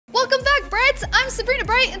TeraBrites, I'm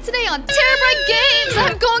TeraBrite, and today on TeraBrite Games,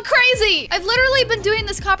 I'm going crazy! I've literally been doing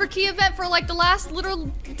this copper key event for like the last little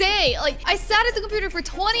day. Like, I sat at the computer for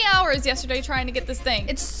 20 hours yesterday trying to get this thing.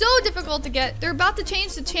 It's so difficult to get. They're about to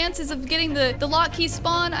change the chances of getting the lock key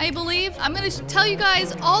spawn, I believe. I'm gonna tell you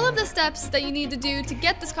guys all of the steps that you need to do to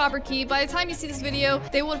get this copper key. By the time you see this video,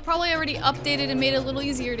 they will have probably already updated and made it a little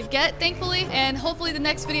easier to get, thankfully. And hopefully the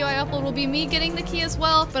next video I upload will be me getting the key as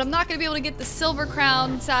well. But I'm not gonna be able to get the silver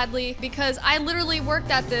crown, sadly, because I literally worked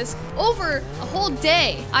at this over a whole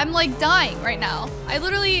day. I'm like dying right now. I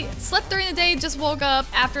literally slept during the day, just woke up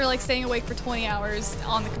after like staying awake for 20 hours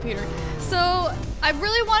on the computer. So I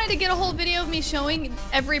really wanted to get a whole video of me showing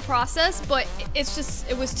every process, but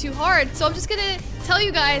it was too hard. So I'm just gonna tell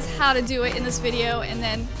you guys how to do it in this video, and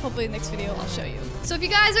then hopefully the next video I'll show you. So if you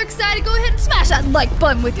guys are excited, go ahead and smash that like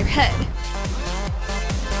button with your head.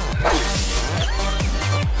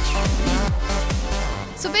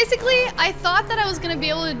 So basically, I thought that I was gonna be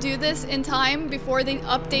able to do this in time before they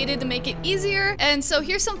updated to make it easier. And so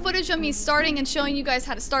here's some footage of me starting and showing you guys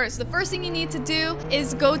how to start it. So the first thing you need to do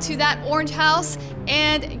is go to that orange house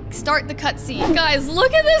and start the cutscene. Guys,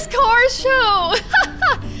 look at this car show!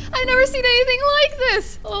 I've never seen anything like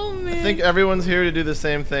this! Oh man. I think everyone's here to do the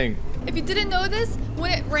same thing. If you didn't know this,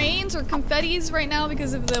 when it rains or confettis right now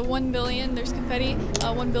because of the 1 billion, there's confetti,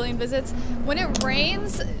 1 billion visits. When it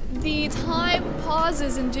rains, the time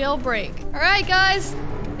pauses in Jailbreak. All right, guys,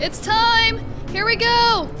 it's time. Here we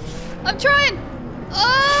go. I'm trying.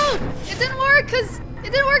 Oh, it didn't work because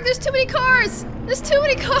it didn't work. There's too many cars. There's too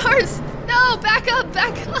many cars. No, back up,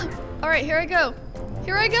 back up. All right, here I go.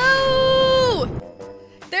 Here I go.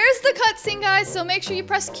 There's the cutscene, guys, so make sure you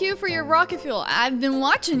press Q for your rocket fuel. I've been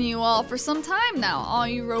watching you all for some time now, all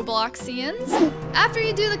you Robloxians. After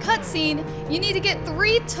you do the cutscene, you need to get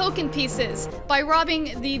 3 token pieces by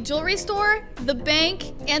robbing the jewelry store, the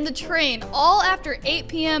bank, and the train, all after 8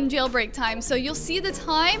 p.m. jailbreak time. So you'll see the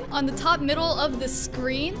time on the top middle of the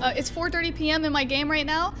screen. It's 4:30 p.m. in my game right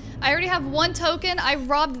now. I already have 1 token. I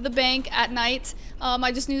robbed the bank at night.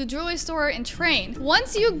 I just need the jewelry store and train.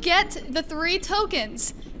 Once you get the 3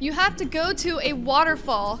 tokens, you have to go to a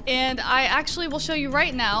waterfall, and I actually will show you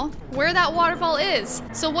right now where that waterfall is.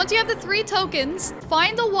 So once you have the 3 tokens,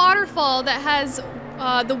 find the waterfall that has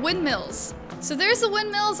the windmills. So there's the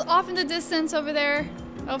windmills off in the distance over there.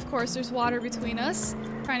 Of course, there's water between us.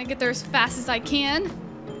 Trying to get there as fast as I can.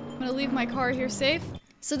 I'm gonna leave my car here safe.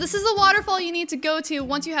 So this is the waterfall you need to go to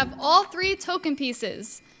once you have all 3 token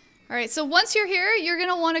pieces. All right, so once you're here, you're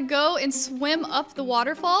gonna wanna go and swim up the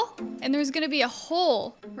waterfall, and there's gonna be a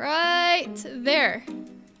hole right there.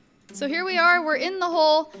 So here we are, we're in the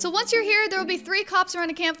hole. So once you're here, there will be 3 cops around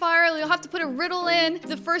a campfire. You'll have to put a riddle in.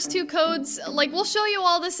 The first 2 codes, like, we'll show you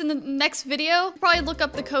all this in the next video. Probably look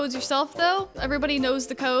up the codes yourself though. Everybody knows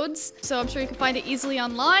the codes, so I'm sure you can find it easily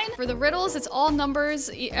online. For the riddles, it's all numbers.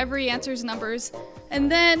 Every answer is numbers. And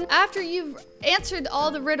then after you've answered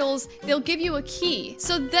all the riddles, they'll give you a key.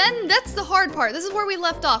 So then that's the hard part. This is where we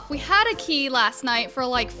left off. We had a key last night for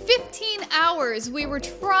like 15 hours. We were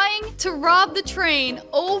trying to rob the train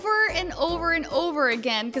over and over and over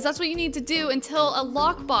again, because that's what you need to do until a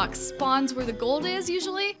lockbox spawns where the gold is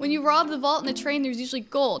usually. When you rob the vault in the train, there's usually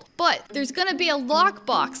gold. But there's gonna be a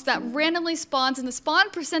lockbox that randomly spawns, and the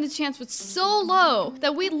spawn percentage chance was so low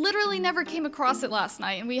that we literally never came across it last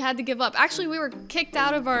night, and we had to give up. Actually, we were kicked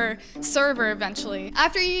out of our server eventually.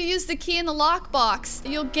 After you use the key in the lockbox,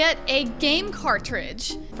 you'll get a game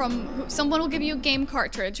cartridge from someone will give you a game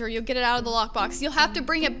cartridge, or you'll get it out of the lockbox. You'll have to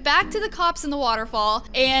bring it back to the cops in the waterfall,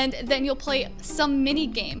 and then you'll play some mini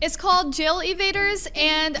game. It's called Jail Evaders,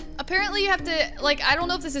 and apparently you have to, like, I don't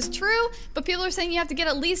know if this is true, but people are saying you have to get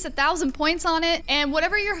at least 1,000 points on it, and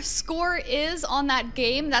whatever your score is on that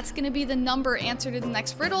game, that's gonna be the number answered in the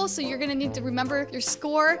next riddle. So you're gonna need to remember your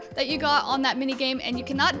score that you got on that mini game, and you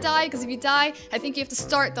cannot die, because if you die, I think you have to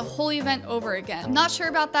start the whole event over again. I'm not sure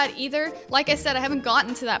about that either. Like I said, I haven't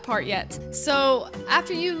gotten to that part yet. So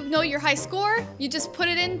after you know your high score, you just put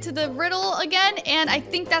it into the riddle again, and I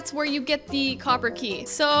think that's where you get the copper key.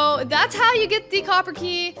 So that's how you get the copper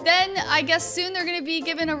key. Then I guess soon they're gonna be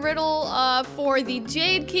given a riddle for the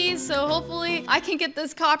jade key, so hopefully I can get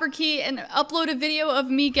this copper key and upload a video of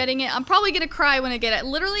me getting it. I'm probably gonna cry when I get it. I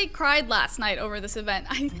literally cried last night over this event.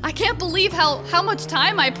 I can't believe how much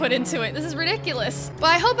time I put into it. This is ridiculous. But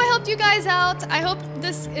I hope I helped you guys out. I hope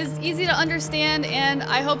this is easy to understand, and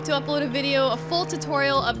I hope to upload a video, a full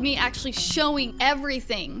tutorial of me actually showing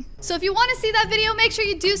everything. So if you want to see that video, make sure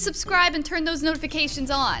you do subscribe and turn those notifications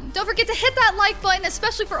on. Don't forget to hit that like button,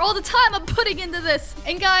 especially for all the time I'm putting into this.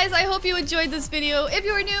 And guys, I hope you enjoyed this video. If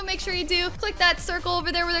you are new, make sure you do click that circle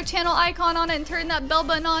over there with our channel icon on it and turn that bell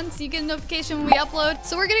button on so you get a notification when we upload.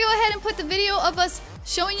 So we're gonna go ahead and put the video of us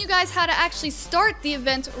showing you guys how to actually start the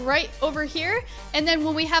event right over here. And then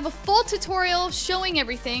when we have a full tutorial showing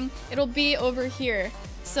everything, it'll be over here.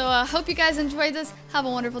 So hope you guys enjoyed this. Have a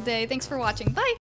wonderful day. Thanks for watching. Bye.